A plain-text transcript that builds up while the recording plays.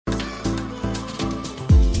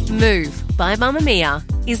Move by Mamamia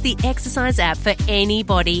is the exercise app for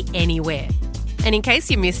anybody, anywhere. And in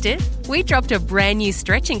case you missed it, we dropped a brand new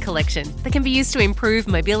stretching collection that can be used to improve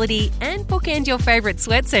mobility and bookend your favourite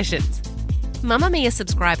sweat sessions. Mamamia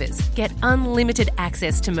subscribers get unlimited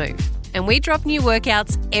access to Move, and we drop new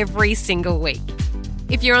workouts every single week.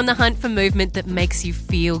 If you're on the hunt for movement that makes you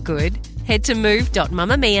feel good, head to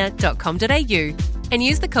move.mamamia.com.au and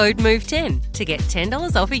use the code MOVE10 to get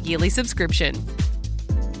 $10 off a yearly subscription.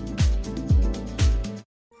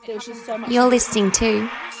 You're listening to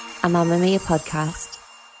a Mamamia podcast.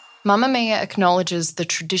 Mamamia acknowledges the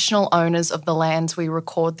traditional owners of the lands we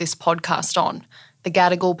record this podcast on, the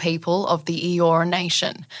Gadigal people of the Eora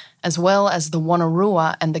Nation, as well as the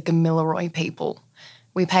Wonnarua and the Gamilaroi people.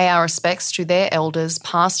 We pay our respects to their elders,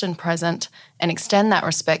 past and present, and extend that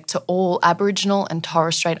respect to all Aboriginal and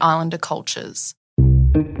Torres Strait Islander cultures.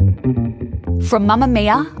 From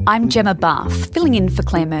Mamamia, I'm Gemma Barth, filling in for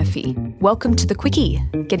Claire Murphy. Welcome to The Quickie,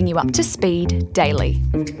 getting you up to speed daily.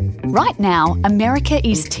 Right now, America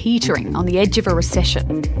is teetering on the edge of a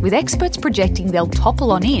recession, with experts projecting they'll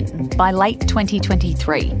topple on in by late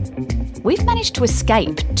 2023. We've managed to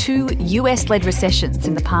escape 2 US-led recessions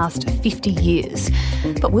in the past 50 years.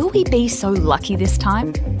 But will we be so lucky this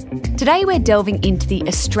time? Today we're delving into the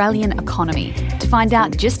Australian economy to find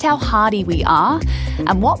out just how hardy we are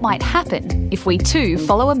and what might happen if we too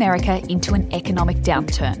follow America into an economic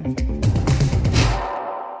downturn.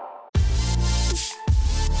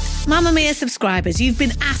 Mamamia subscribers, you've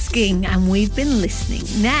been asking and we've been listening.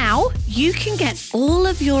 Now you can get all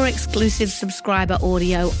of your exclusive subscriber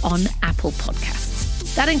audio on Apple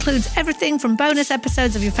Podcasts. That includes everything from bonus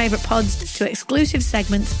episodes of your favourite pods to exclusive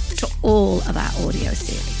segments to all of our audio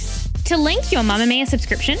series. To link your Mamamia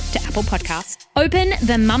subscription to Apple Podcasts, open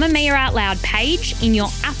the Mamamia Out Loud page in your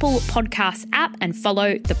Apple Podcasts app and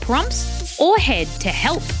follow the prompts, or head to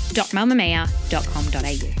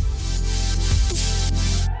help.mamamia.com.au.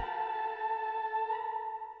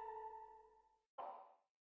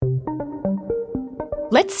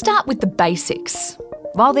 Let's start with the basics.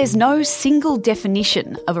 While there's no single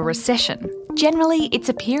definition of a recession, generally it's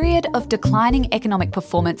a period of declining economic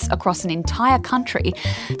performance across an entire country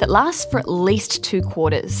that lasts for at least 2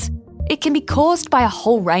 quarters. It can be caused by a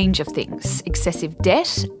whole range of things: excessive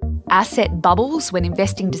debt, asset bubbles when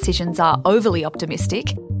investing decisions are overly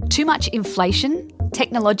optimistic, too much inflation,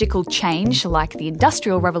 technological change like the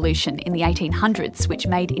Industrial Revolution in the 1800s, which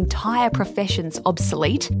made entire professions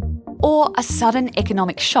obsolete, or a sudden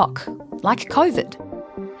economic shock, like COVID.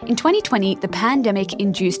 In 2020, the pandemic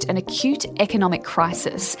induced an acute economic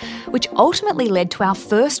crisis, which ultimately led to our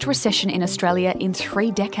first recession in Australia in 3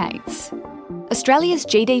 decades. Australia's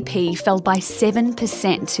GDP fell by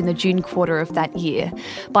 7% in the June quarter of that year,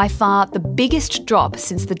 by far the biggest drop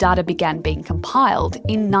since the data began being compiled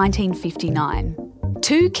in 1959.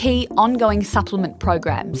 2 key ongoing supplement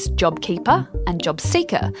programs, JobKeeper and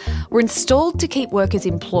JobSeeker, were installed to keep workers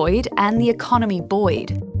employed and the economy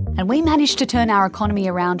buoyed. And we managed to turn our economy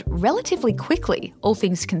around relatively quickly, all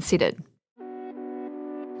things considered.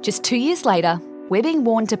 Just 2 years later, we're being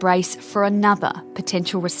warned to brace for another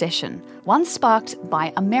potential recession, one sparked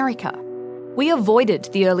by America. We avoided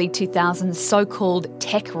the early 2000s so-called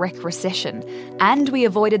tech wreck recession, and we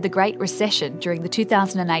avoided the Great Recession during the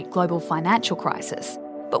 2008 global financial crisis.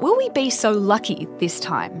 But will we be so lucky this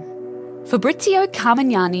time? Fabrizio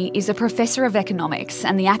Carmignani is a professor of economics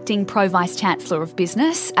and the acting Pro-Vice-Chancellor of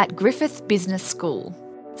Business at Griffith Business School.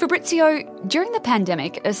 Fabrizio, during the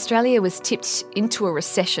pandemic, Australia was tipped into a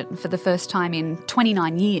recession for the first time in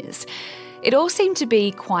 29 years. It all seemed to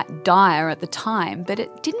be quite dire at the time, but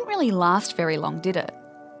it didn't really last very long, did it?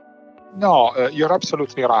 No, you're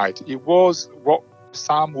absolutely right. It was what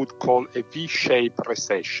some would call a V-shaped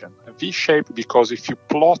recession. A V-shaped because if you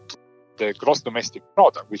plot the gross domestic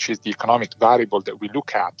product, which is the economic variable that we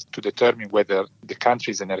look at to determine whether the country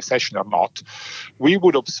is in a recession or not, we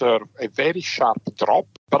would observe a very sharp drop,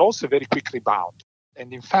 but also a very quick rebound.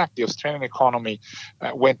 And in fact, the Australian economy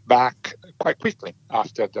went back quite quickly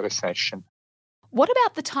after the recession. What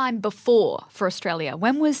about the time before for Australia?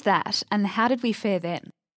 When was that, and how did we fare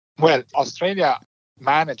then? Well, Australia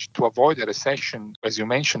managed to avoid a recession, as you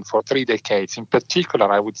mentioned, for 3 decades. In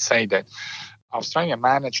particular, I would say that Australia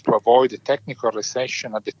managed to avoid a technical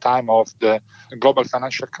recession at the time of the global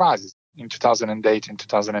financial crisis in 2008 and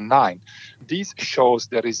 2009. This shows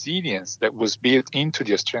the resilience that was built into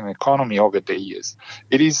the Australian economy over the years.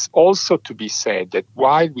 It is also to be said that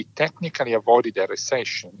while we technically avoided a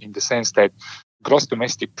recession in the sense that gross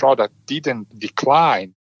domestic product didn't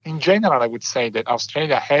decline, in general, I would say that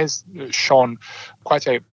Australia has shown quite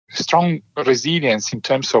a strong resilience in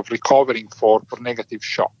terms of recovering for negative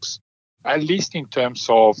shocks, at least in terms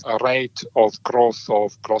of a rate of growth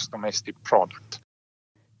of gross domestic product.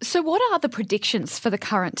 So what are the predictions for the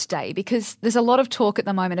current day? Because there's a lot of talk at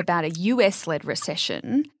the moment about a US-led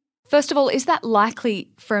recession. First of all, is that likely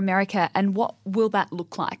for America, and what will that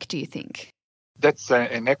look like, do you think? That's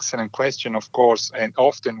an excellent question, of course, and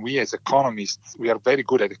often we as economists, we are very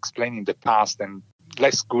good at explaining the past and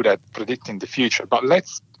less good at predicting the future. But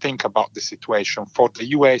let's think about the situation for the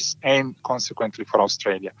US and consequently for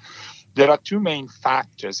Australia. There are two main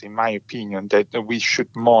factors, in my opinion, that we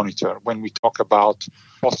should monitor when we talk about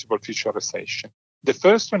possible future recession. The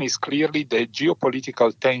first one is clearly the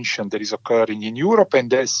geopolitical tension that is occurring in Europe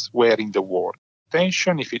and elsewhere in the world.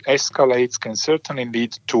 Tension, if it escalates, can certainly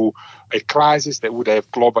lead to a crisis that would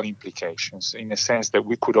have global implications, in a sense that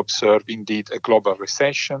we could observe indeed a global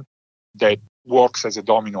recession that works as a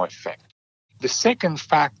domino effect. The second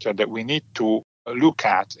factor that we need to look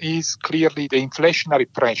at is clearly the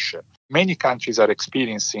inflationary pressure many countries are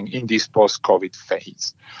experiencing in this post-COVID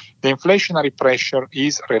phase. The inflationary pressure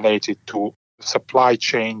is related to supply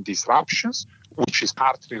chain disruptions, which is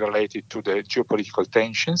partly related to the geopolitical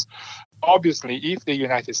tensions. Obviously, if the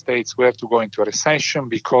United States were to go into a recession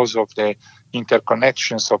because of the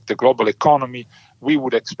interconnections of the global economy, we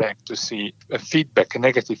would expect to see a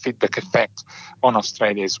negative feedback effect on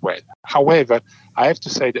Australia as well. However, I have to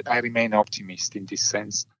say that I remain optimistic in this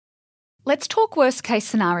sense. Let's talk worst case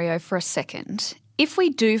scenario for a second. If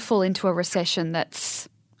we do fall into a recession that's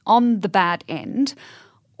on the bad end,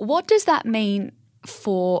 what does that mean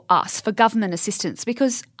for us, for government assistance?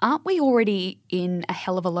 Because aren't we already in a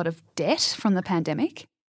hell of a lot of debt from the pandemic?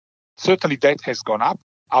 Certainly debt has gone up.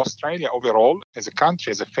 Australia overall, as a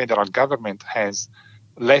country, as a federal government, has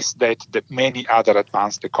less debt than many other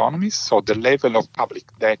advanced economies. So the level of public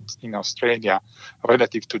debt in Australia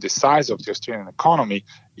relative to the size of the Australian economy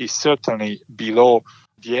is certainly below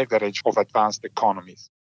the average of advanced economies.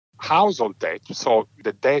 Household debt, so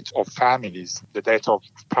the debt of families, the debt of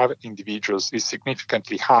private individuals is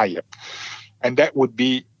significantly higher. And that would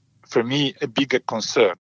be, for me, a bigger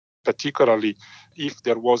concern, particularly if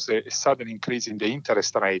there was a sudden increase in the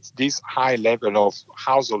interest rates. This high level of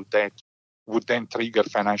household debt would then trigger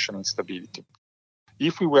financial instability.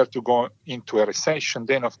 If we were to go into a recession,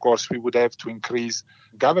 then of course we would have to increase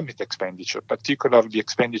government expenditure, particularly the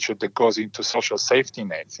expenditure that goes into social safety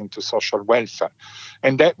nets, into social welfare.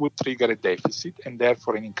 And that would trigger a deficit and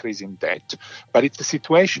therefore an increase in debt. But it's a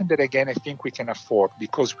situation that, again, I think we can afford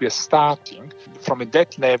because we are starting from a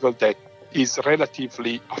debt level that is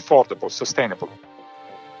relatively affordable, sustainable.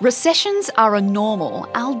 Recessions are a normal,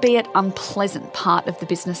 albeit unpleasant, part of the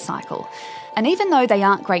business cycle. And even though they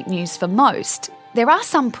aren't great news for most, there are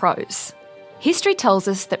some pros. History tells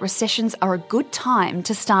us that recessions are a good time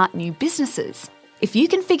to start new businesses. If you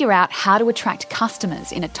can figure out how to attract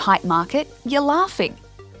customers in a tight market, you're laughing.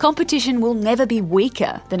 Competition will never be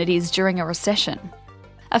weaker than it is during a recession.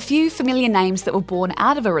 A few familiar names that were born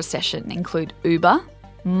out of a recession include Uber,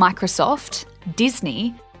 Microsoft,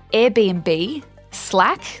 Disney, Airbnb,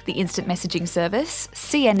 Slack, the instant messaging service,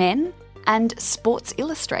 CNN, and Sports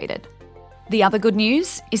Illustrated. The other good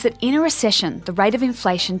news is that in a recession, the rate of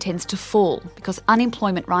inflation tends to fall because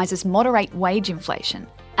unemployment rises moderate wage inflation.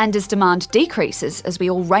 And as demand decreases, as we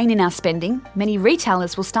all rein in our spending, many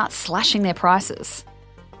retailers will start slashing their prices.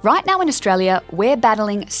 Right now in Australia, we're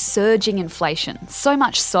battling surging inflation, so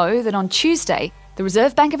much so that on Tuesday, the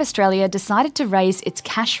Reserve Bank of Australia decided to raise its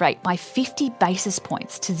cash rate by 50 basis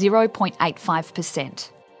points to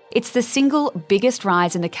 0.85%. It's the single biggest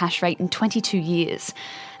rise in the cash rate in 22 years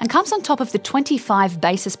and comes on top of the 25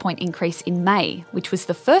 basis point increase in May, which was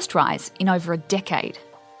the first rise in over a decade.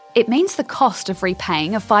 It means the cost of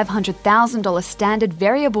repaying a $500,000 standard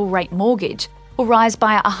variable rate mortgage will rise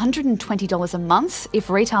by $120 a month if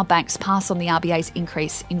retail banks pass on the RBA's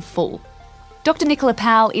increase in full. Dr. Nicola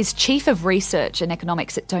Powell is Chief of Research and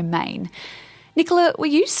Economics at Domain. Nicola, were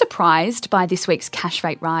you surprised by this week's cash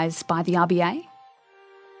rate rise by the RBA?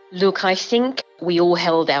 Look, I think we all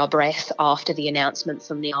held our breath after the announcement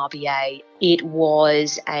from the RBA. It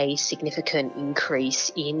was a significant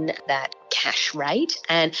increase in that cash rate.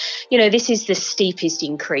 And, this is the steepest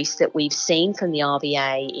increase that we've seen from the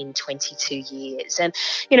RBA in 22 years. And,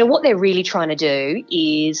 what they're really trying to do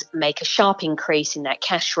is make a sharp increase in that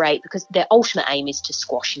cash rate because their ultimate aim is to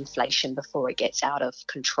squash inflation before it gets out of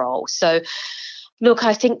control. So, Look,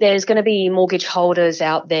 I think there's going to be mortgage holders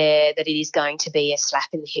out there that it is going to be a slap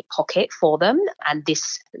in the hip pocket for them. And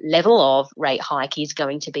this level of rate hike is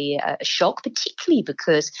going to be a shock, particularly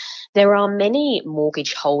because there are many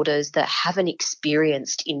mortgage holders that haven't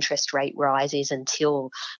experienced interest rate rises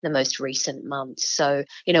until the most recent months. So,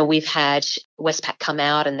 we've had Westpac come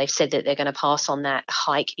out and they've said that they're going to pass on that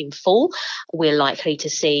hike in full. We're likely to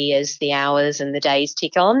see, as the hours and the days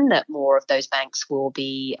tick on, that more of those banks will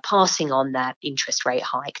be passing on that interest rate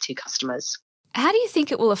hike to customers. How do you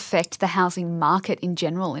think it will affect the housing market in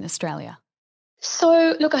general in Australia?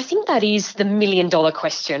 So, look, I think that is the million-dollar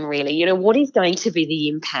question, really. What is going to be the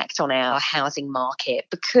impact on our housing market?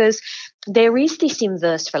 Because there is this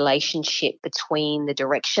inverse relationship between the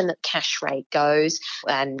direction that cash rate goes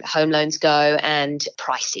and home loans go and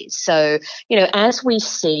prices. So, as we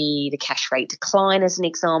see the cash rate decline, as an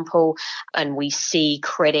example, and we see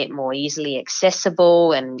credit more easily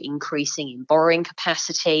accessible and increasing in borrowing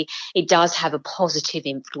capacity, it does have a positive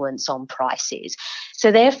influence on prices.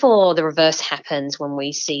 So therefore, the reverse happens when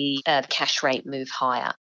we see the cash rate move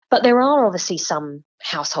higher. But there are obviously some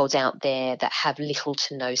households out there that have little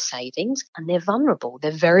to no savings, and they're vulnerable.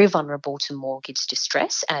 They're very vulnerable to mortgage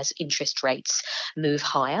distress as interest rates move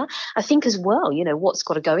higher. I think as well, what's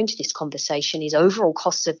got to go into this conversation is overall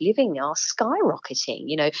costs of living are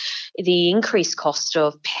skyrocketing. The increased cost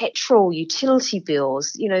of petrol, utility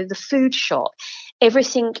bills, the food shop,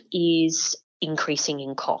 everything is increasing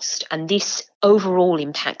in cost, and this overall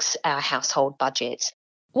impacts our household budgets.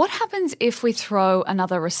 What happens if we throw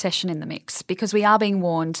another recession in the mix? Because we are being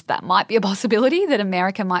warned that might be a possibility, that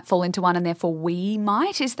America might fall into one and therefore we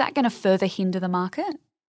might. Is that going to further hinder the market?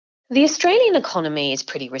 The Australian economy is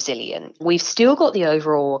pretty resilient. We've still got the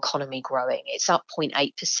overall economy growing. It's up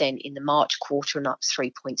 0.8% in the March quarter and up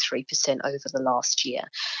 3.3% over the last year.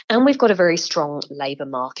 And we've got a very strong labour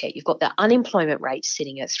market. You've got the unemployment rate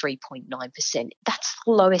sitting at 3.9%. That's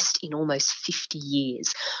the lowest in almost 50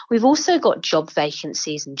 years. We've also got job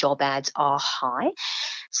vacancies and job ads are high.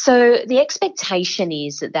 So the expectation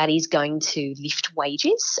is that is going to lift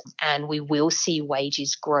wages, and we will see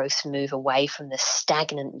wages growth move away from the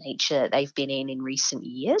stagnant nature that they've been in recent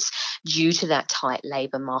years due to that tight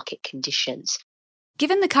labour market conditions.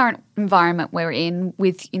 Given the current environment we're in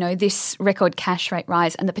with, this record cash rate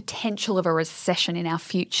rise and the potential of a recession in our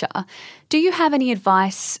future, do you have any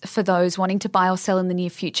advice for those wanting to buy or sell in the near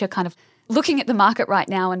future, kind of looking at the market right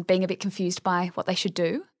now and being a bit confused by what they should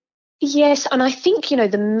do? Yes, and I think,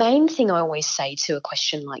 the main thing I always say to a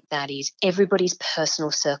question like that is everybody's personal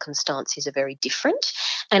circumstances are very different.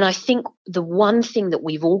 And I think the one thing that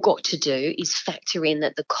we've all got to do is factor in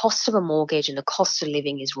that the cost of a mortgage and the cost of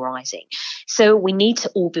living is rising. So we need to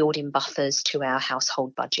all build in buffers to our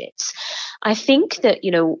household budgets. I think that,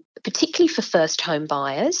 particularly for first home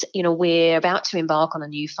buyers, we're about to embark on a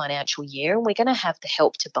new financial year and we're going to have the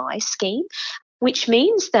Help to Buy scheme, which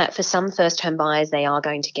means that for some first home buyers, they are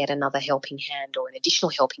going to get another helping hand or an additional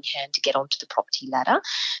helping hand to get onto the property ladder.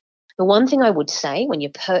 The one thing I would say when you're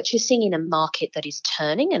purchasing in a market that is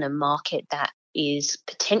turning and a market that is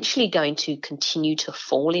potentially going to continue to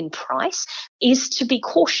fall in price is to be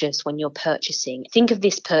cautious when you're purchasing. Think of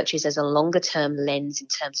this purchase as a longer term lens in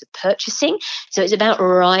terms of purchasing. So it's about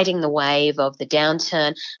riding the wave of the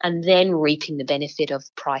downturn and then reaping the benefit of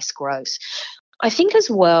price growth. I think as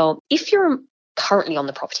well, if you're currently on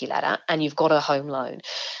the property ladder and you've got a home loan,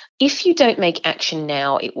 if you don't make action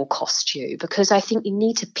now, it will cost you, because I think you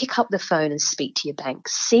need to pick up the phone and speak to your bank,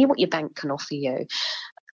 see what your bank can offer you.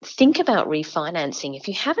 Think about refinancing. If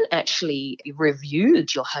you haven't actually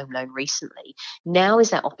reviewed your home loan recently, now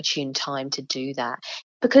is that opportune time to do that,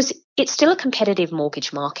 because it's still a competitive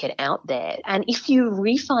mortgage market out there. And if you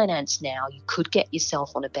refinance now, you could get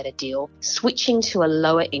yourself on a better deal. Switching to a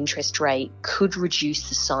lower interest rate could reduce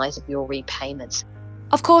the size of your repayments.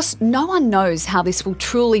 Of course, no one knows how this will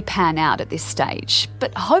truly pan out at this stage,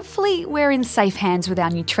 but hopefully we're in safe hands with our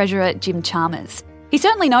new Treasurer, Jim Chalmers. He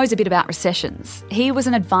certainly knows a bit about recessions. He was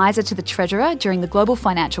an advisor to the Treasurer during the global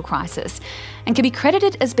financial crisis and can be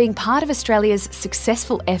credited as being part of Australia's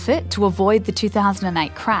successful effort to avoid the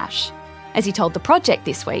 2008 crash. As he told The Project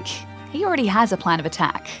this week, he already has a plan of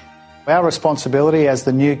attack. Our responsibility as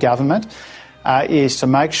the new government is to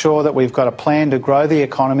make sure that we've got a plan to grow the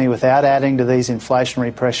economy without adding to these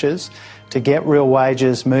inflationary pressures, to get real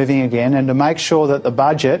wages moving again, and to make sure that the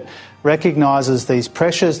budget recognises these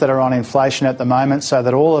pressures that are on inflation at the moment so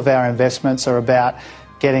that all of our investments are about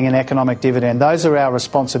getting an economic dividend. Those are our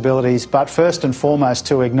responsibilities, but first and foremost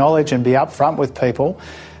to acknowledge and be upfront with people.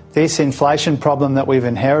 This inflation problem that we've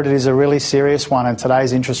inherited is a really serious one, and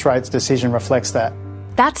today's interest rates decision reflects that.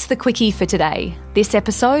 That's the Quickie for today. This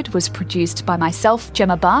episode was produced by myself,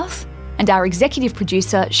 Gemma Barth, and our executive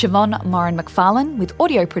producer, Siobhan Moran-McFarlane, with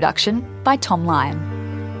audio production by Tom Lyon.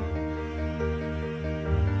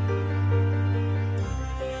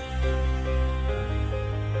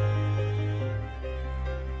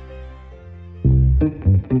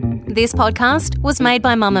 This podcast was made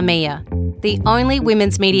by Mamamia, the only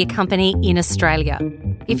women's media company in Australia.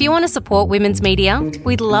 If you want to support women's media,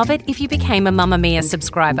 we'd love it if you became a Mamamia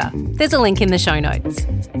subscriber. There's a link in the show notes.